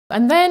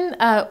And then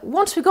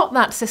once we've got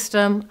that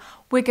system,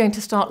 we're going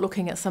to start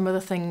looking at some of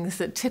the things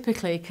that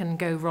typically can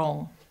go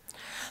wrong.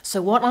 So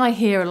what I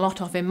hear a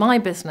lot of in my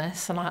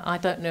business, and I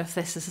don't know if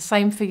this is the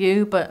same for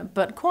you,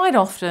 but quite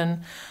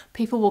often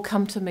people will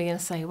come to me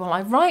and say, well,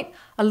 I write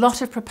a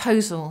lot of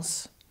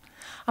proposals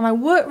and I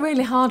work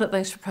really hard at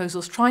those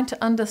proposals, trying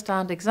to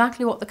understand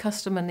exactly what the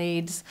customer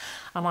needs,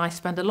 and I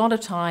spend a lot of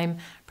time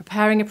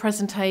preparing a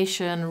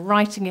presentation,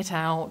 writing it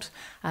out,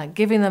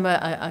 giving them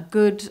a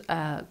good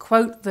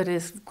quote that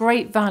is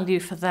great value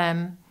for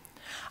them.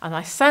 And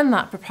I send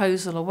that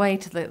proposal away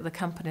to the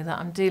company that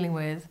I'm dealing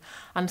with,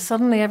 and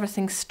suddenly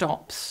everything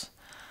stops.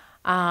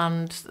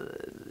 And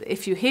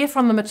if you hear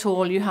from them at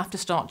all, you have to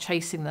start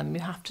chasing them.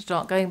 You have to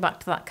start going back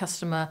to that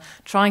customer,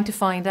 trying to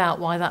find out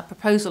why that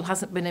proposal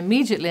hasn't been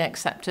immediately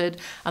accepted,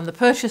 and the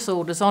purchase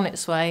order's on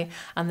its way,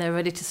 and they're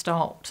ready to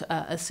start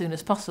as soon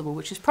as possible,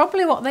 which is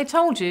probably what they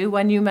told you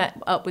when you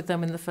met up with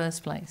them in the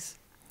first place.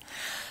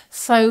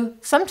 So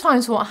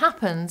sometimes what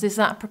happens is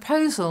that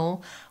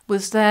proposal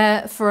was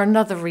there for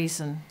another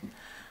reason.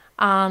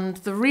 And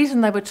the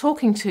reason they were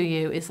talking to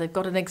you is they've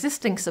got an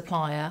existing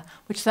supplier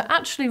which they're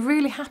actually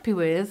really happy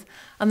with,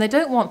 and they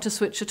don't want to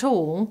switch at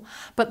all,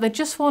 but they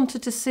just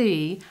wanted to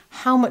see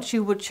how much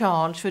you would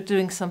charge for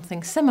doing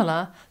something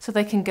similar so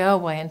they can go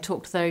away and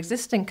talk to their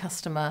existing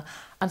customer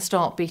and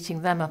start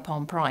beating them up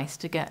on price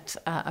to get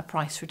a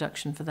price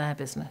reduction for their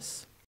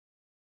business.